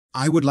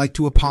I would like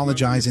to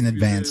apologize in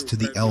advance to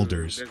the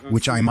elders,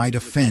 which I might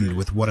offend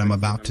with what I'm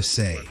about to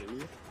say.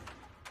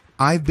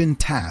 I've been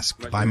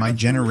tasked by my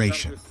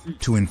generation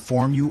to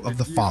inform you of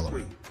the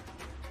following.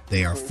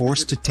 They are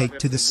forced to take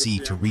to the sea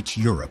to reach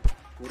Europe,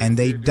 and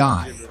they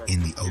die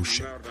in the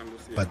ocean.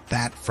 But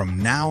that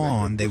from now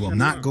on they will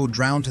not go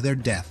drown to their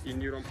death.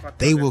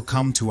 They will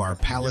come to our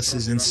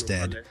palaces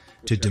instead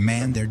to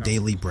demand their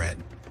daily bread.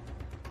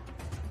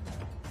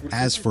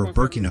 As for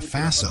Burkina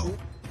Faso,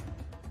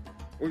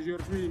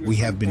 we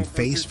have been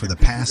faced for the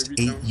past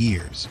 8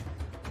 years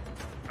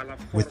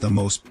with the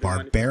most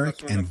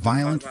barbaric and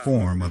violent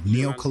form of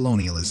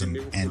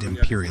neocolonialism and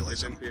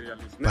imperialism.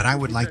 But I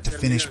would like to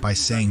finish by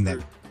saying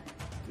that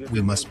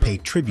we must pay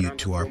tribute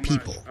to our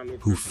people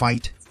who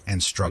fight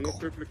and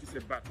struggle.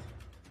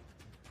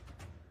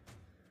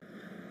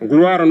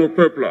 Gloire à nos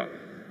peuples,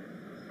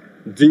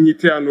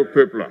 dignité à nos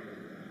peuples,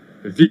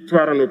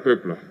 victoire à nos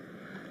peuples.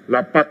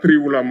 La patrie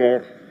ou la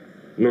mort,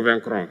 nous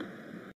vaincrons.